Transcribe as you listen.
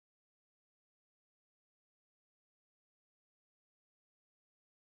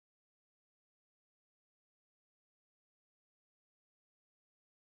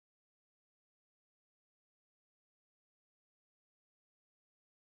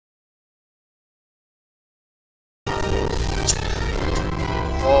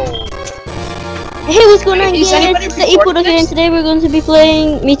Hey, what's going on, Is guys? anybody It's the recording here, and this? today we're going to be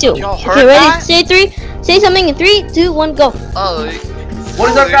playing. Me too. Y'all Okay, heard ready? that? Say something in 3, 2, 1, go. What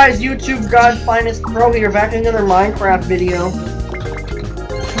is up, guys? YouTube God Finest Pro here, back in another Minecraft video.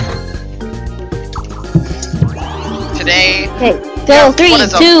 Today. Okay, go. 3,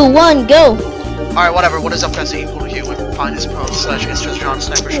 2, 1, go. Alright, whatever. What is up, guys? Equal here with Finest Pro / it's just John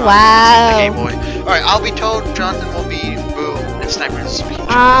Sniper Sean. Wow. The Game Boy. Alright, I'll be told Jonathan will be Boo and Sniper's Peach.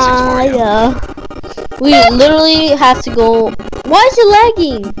 Yeah. We literally have to go. Why is it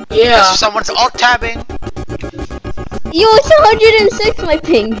lagging? Yeah. Because someone's alt tabbing. Yo, it's 106, my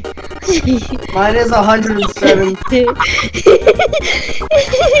ping. Mine is 107.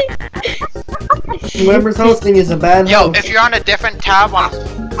 Whoever's hosting is a bad Yo, host. if you're on a different tab on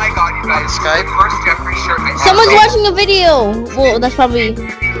My God, you guys! Skype. First Jeffrey shirt. Someone's watching a video. Well, that's probably.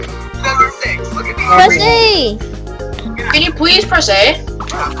 7-6. Look at me. Press A. Can you please press A?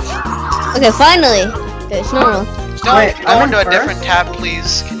 Okay, finally. Okay, it's normal. Wait, Go I'm into a first? different tab,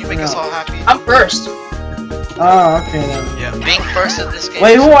 please. Can you make us all happy? I'm first. Oh, okay then. Yeah, being first in this game.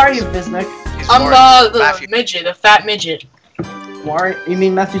 Wait, who are you, Bisnick? He's I'm more the Matthew. midget, the fat midget. You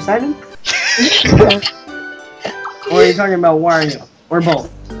mean Matthew Simon? Or are you talking about Wario? Or both?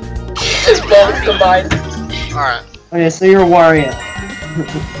 It's both combined. Alright. Okay, so you're Wario.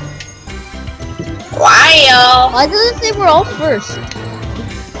 Wow. Why does it say we're all first?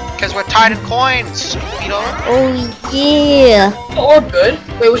 Because we're tied in coins, you know? Oh yeah. Oh, we're good.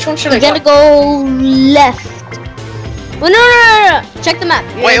 Wait, which one should I We're gonna go? go left. Well, no. Check the map.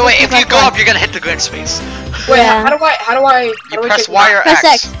 Wait, if you go up, you're gonna hit the green space. Wait, Yeah. how do I You press check Y or Press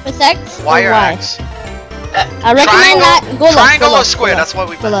X. X. Press X. Y or Y. X. I recommend that. Go left. Triangle go or left, square, go that's what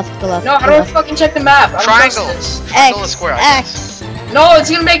we Go left. Go left. No, how go do I left. fucking check the map? I don't trust Triangle. this. Triangle or square, I guess. X. No, it's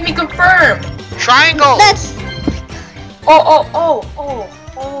gonna make me confirm. Triangle! That's. Oh.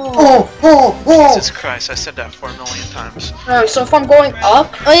 Jesus Christ, I said that 4 million times. Alright, so if I'm going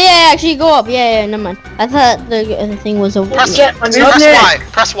up, Oh yeah, actually go up. Yeah, never mind. I thought the thing was over. Press, get press another. Y.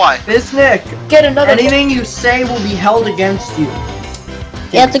 Press Y. Bisnick, Get another. anything you say will be held against you.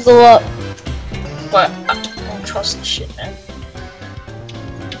 You have to go up. But I don't trust this shit, man.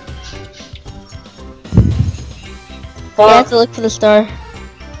 You have Fuck. to look for the star.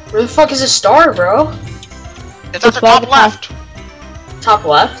 Where the fuck is the star, bro? It's at the by top the left. Top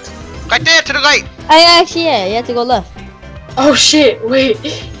left? Right there, to the right. Actually, yeah, you have to go left. Oh shit, wait.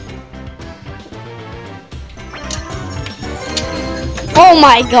 Oh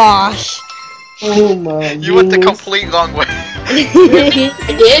my gosh. Oh my You went the goodness. complete wrong way.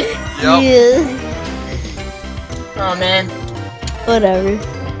 I did? Yup. Yeah. Oh man. Whatever.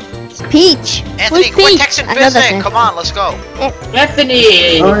 It's Peach. Anthony, Who's quit Peach? texting I know that's Bisnick. Come on, let's go.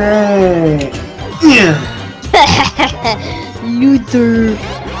 Anthony! Alright. Yeah. Luther.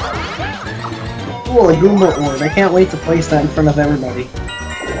 Oh, a Goomba orb. I can't wait to place that in front of everybody.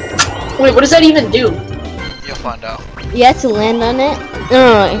 Wait, what does that even do? You'll find out. You have to land on it.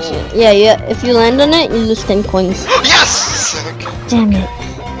 No, actually, yeah. If you land on it, you lose 10 coins. Yes! Damn it.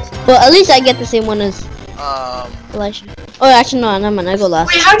 Well, at least I get the same one as Elisha. Oh, actually, no, never mind. I go last.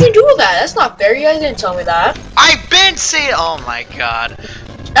 Wait, how'd you do that? That's not fair. You guys didn't tell me that. I've been saying. Oh my god.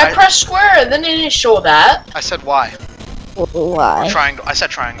 I pressed square and then it didn't show that. I said Y. Why? Triangle. I said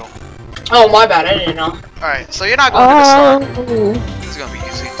triangle. Oh, my bad. I didn't know. Alright, so you're not going to the start. Oh. It's gonna be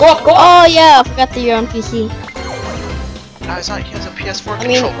easy. Go up, go up. Oh yeah, I forgot that you're on PC. No, it's not. He has a PS4 I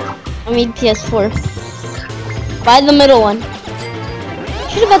mean- controller. I mean PS4. Buy the middle one.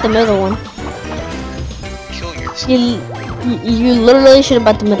 Should have bought the middle one. Kill yourself. You literally should have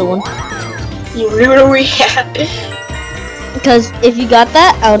bought the middle one. You literally had. Because if you got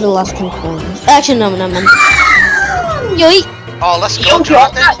that, I would have lost 10 coins. Actually, no. Yoink! Oh, let's Yo, go,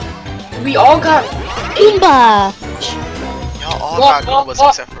 Jonathan. we all got. Goomba! Y'all all What, got Goombas what?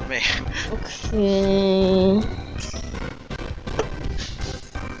 except for me.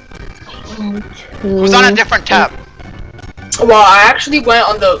 Who's on a different tab? Well, I actually went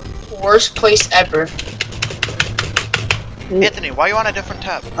on the worst place ever. Anthony, why are you on a different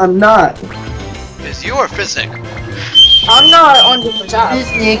tab? I'm not. Is you or Physic? I'm not on different tab.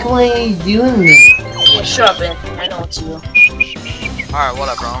 Bisnick, why are you doing this? Yeah, shut up, Anthony. I know it's you. Alright,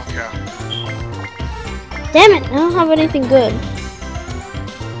 whatever, I don't care. Damn it, I don't have anything good.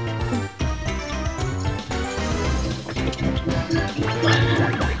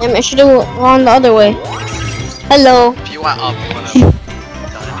 Damn, I should have gone the other way. Hello. If you went up, you would have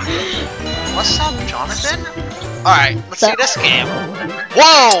done it. What's up, Jonathan? Alright, let's see this game.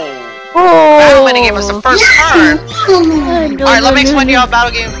 Whoa! Battle minigame was the first turn. Alright, let me explain to you how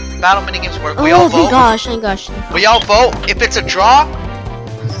battle minigames work. We all Oh, vote. thank gosh. We all vote. If it's a draw,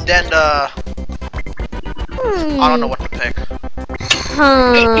 then I don't know what to pick. Do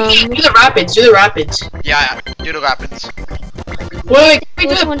the rapids. Do the rapids. Yeah, do the rapids. Wait, can we do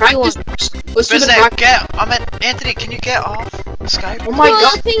Which the one do you practice first? Let's do the Vincent, practice. Anthony, can you get off Skype? Oh my Yo,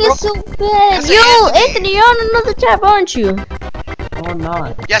 god. the thing is so bad. Vincent, Yo, Anthony. Anthony, you're on another tab, aren't you? No, I'm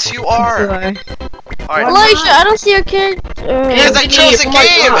not. Yes, you You are. are. Alright. Elijah, I don't see your character. Here's the Anthony, chosen oh my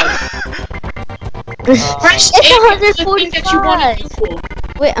game! Press It's A for the thing that you want to 145.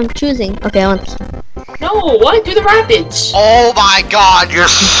 do. Wait, I'm choosing. Okay, I want this. No, what? Do the rapids. Oh my god, you're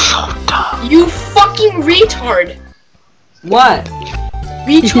so dumb. You fucking retard. What?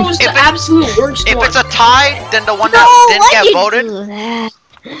 We chose the If it- absolute worst If one. it's a tie, then the one No, that didn't why get you voted. do that?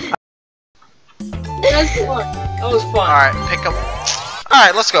 That was fun. That was fun. Alright, pick up.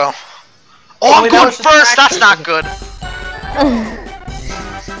 Alright, let's go. Oh, I'm wait, that going was just first. That's practice. not good.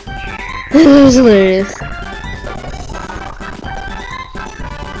 That was hilarious.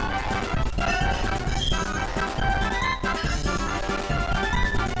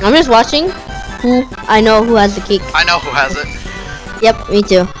 I'm just watching who I know who has the cake. I know who has it. Yep, me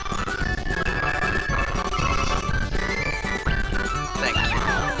too. Thank you.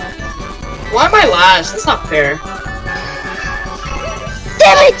 Why am I last? That's not fair.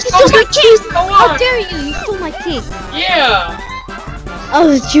 Damn it! You stole my cake! Go How on. dare you! You stole my cake! Yeah. I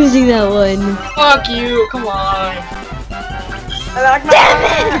was choosing that one. Fuck you. Come on.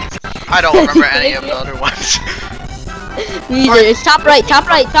 Damn it! I don't remember any of the other ones. Me either. It's top right, top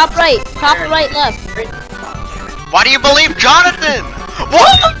right, top right, top right, left. Why do you believe Jonathan?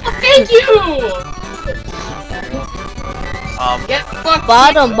 What? Thank you. Get fucked.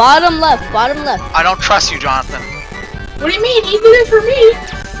 Bottom, bottom left, bottom left. I don't trust you, Jonathan. What do you mean? He did it for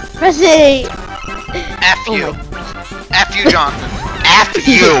me. Press A. F Oh you. F you, Jonathan. F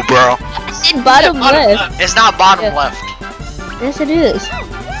you, bro. I said bottom left. It's not bottom Yeah. left. Yes, it is.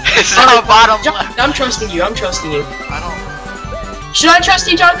 It's not bottom left. Jonathan, I'm trusting you. I'm trusting you. I don't. Should I trust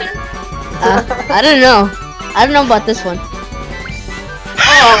you, Jonathan? I don't know. I don't know about this one. Oh.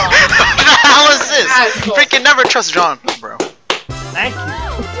 What the hell is this? Asshole. Freaking never trust Jonathan, bro. Thank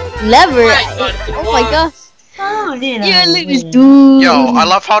you. Never. Right, Jonathan, Oh my why? gosh. Oh, You're a little dude. Yo, I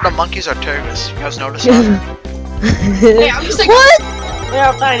love how the monkeys are terrorists. You guys notice that? Hey, I'm just like. What? Look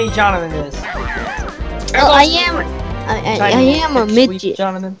how tiny Jonathan is. Oh, I am. I am a Pipsqueak midget.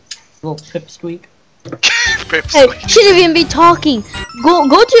 Jonathan. Little pipsqueak. Hey, shouldn't even be talking.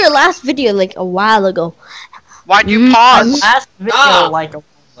 Go to your last video like a while ago. Why'd you pause? Last video Stop. like a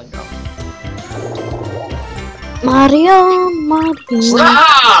while ago. Mario, Mario,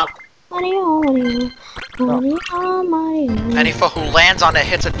 Stop. Mario, Mario, Mario, Mario. Any fool who lands on it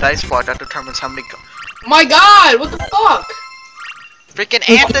hits a dice block that determines how many. My God, what the fuck? Freaking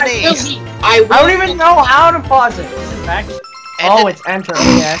Anthony! I I don't even know how to pause it. Is it back? Oh, it's enter.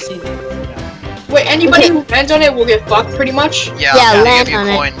 Yeah, I see. Wait, anybody who lands on it will get fucked, pretty much. Yeah, Yeah, they land give you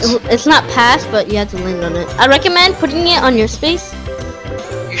on coins. it. It's not pass, but you have to land on it. I recommend putting it on your space.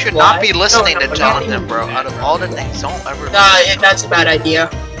 You should Why? not be listening No, to no, Jonathan, no. bro. Out of all the things, don't ever. That's a bad idea.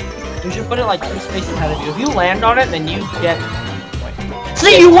 You should put it like 2 spaces ahead of you. If you land on it, then you get.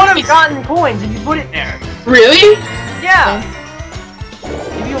 See, you would have gotten coins if you put it there. Really? Yeah.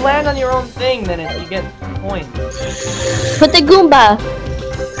 If you land on your own thing, then you get coins. Put the Goomba.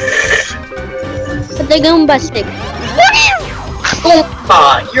 Put the Goomba stick.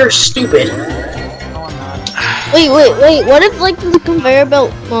 Oh, you're stupid. No, I'm not. Wait. What if like the conveyor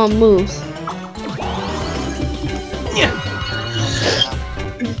belt moves? Yeah.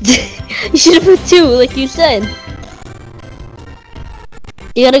 You should have put 2, like you said.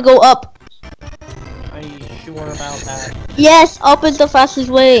 You gotta go up. Are you sure about that? Yes, up is the fastest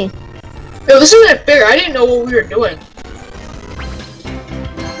way. Yo, this isn't fair. I didn't know what we were doing.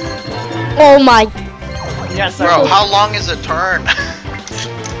 Oh my. Yes, Bro, how long is a turn?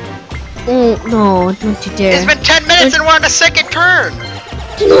 Oh no! Don't you dare. It's been 10 minutes and we're on the second turn.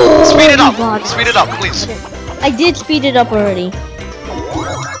 No, Speed it up. God. Speed it up, please. I did speed it up already.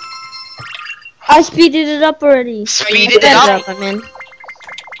 I speeded it up already. Speed I it sped up. I mean.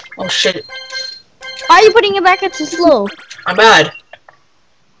 Oh shit. Why are you putting it back at too slow? I'm bad.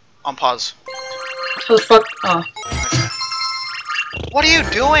 On pause. What the fuck? Oh. What are you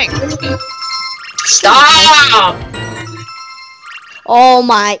doing? Stop! Oh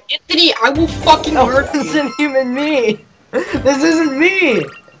my. Anthony, I will fucking No, hurt this you. isn't even me. This isn't me.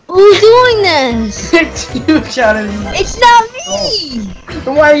 Who's doing this? It's you, Jonathan. It's not me.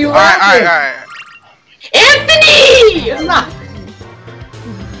 Then why are you laughing? Alright. Anthony! It's not.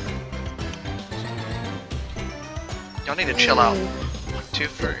 Y'all need to chill out. 1, 2,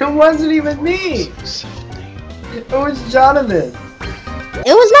 3. It wasn't even me. It was Jonathan.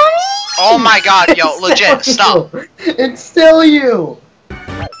 It was not me. Oh my god, yo, legit, stop. It's still you.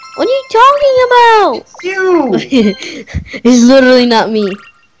 What are you talking about? You. It's literally not me.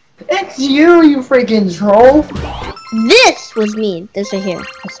 It's you, you freaking troll. This was me. This right here.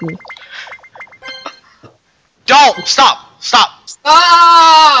 That's me. Don't! Stop! Stop!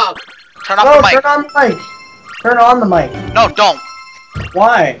 Stop! Turn off No, the mic. turn on the mic. Turn on the mic. No, don't.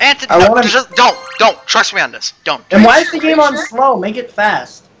 Why? Anthony, I no, wanna... just don't. Trust me on this. Don't. And why is the game on slow? Make it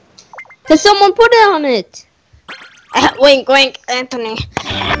fast. Cause someone put it on it. Wink, wink, Anthony.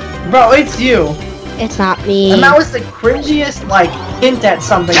 Bro, it's you. It's not me. And that was the cringiest, like, hint at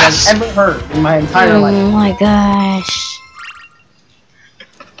something Yes! I've ever heard in my entire Oh life. my gosh.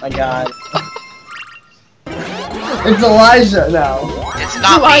 My god. It's Elijah now. It's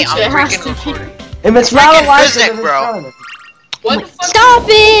not me. Elijah, I'm it has freaking to be- recording. If it's not freaking Elijah, physics, then it's bro. Jonathan. What the fuck? Stop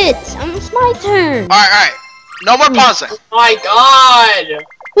it! It's my turn. Alright. No more pausing. Oh my god!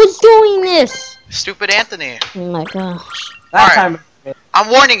 Who's doing this? Stupid Anthony. Oh my gosh. That Alright. time. I'm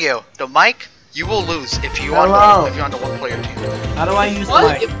warning you. The mic, you will lose if you're on the one-player team. How do I use the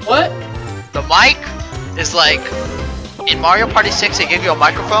What? mic? What? The mic is like in Mario Party 6. They give you a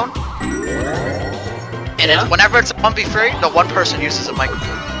microphone, and Yeah? whenever it's a 1v3, the one person uses a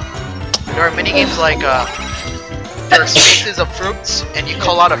microphone. There are mini games like there are spaces of fruits, and you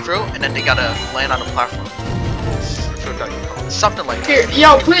call out a fruit, and then they gotta land on a platform. Fruit that you call. Something like that. Here,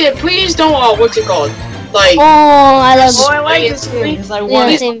 yo, please don't, what's it called? Like, Oh, I love Oh, I like Wait, this game because I Yeah, won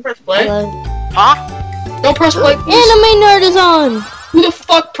it. same. press I play. love Huh? Don't press play, please. Anime nerd is on. Who the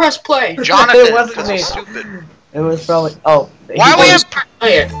fuck press play? Jonathan, It wasn't because me. he's stupid. It was probably. Oh. Why are we in? Oh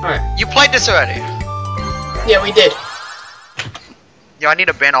yeah, alright. You played this already. Yeah, we did. Yo, I need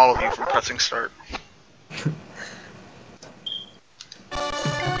to ban all of you from pressing start.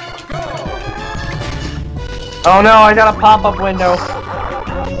 Oh no, I got a pop-up window.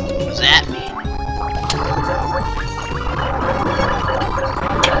 What does that mean?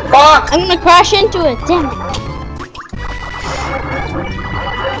 Fuck! I'm gonna crash into it. Damn it.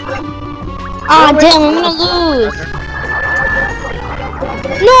 Ah, damn, I'm gonna lose.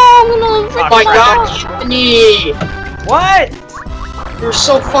 No, I'm gonna lose. Oh my god, Anthony! What? You're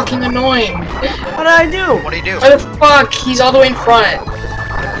so fucking annoying. What did I do? What do you do? Why the fuck? He's all the way in front.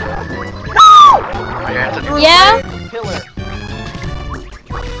 Are you Anthony? Yeah? Killer.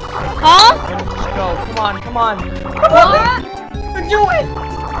 Huh? Let's go. Come on, come on. What? You can do it!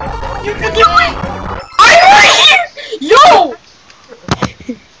 You can do it! I'm right here! Yo!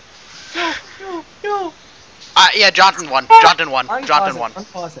 Yo! Yeah, Jonathan won. Jonathan won. Jonathan won.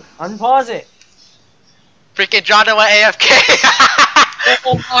 Unpause it. Unpause it. Freaking Jonathan went AFK.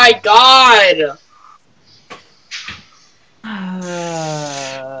 Oh my god!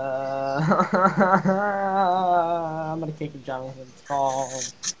 I'm gonna kick Jonathan's call.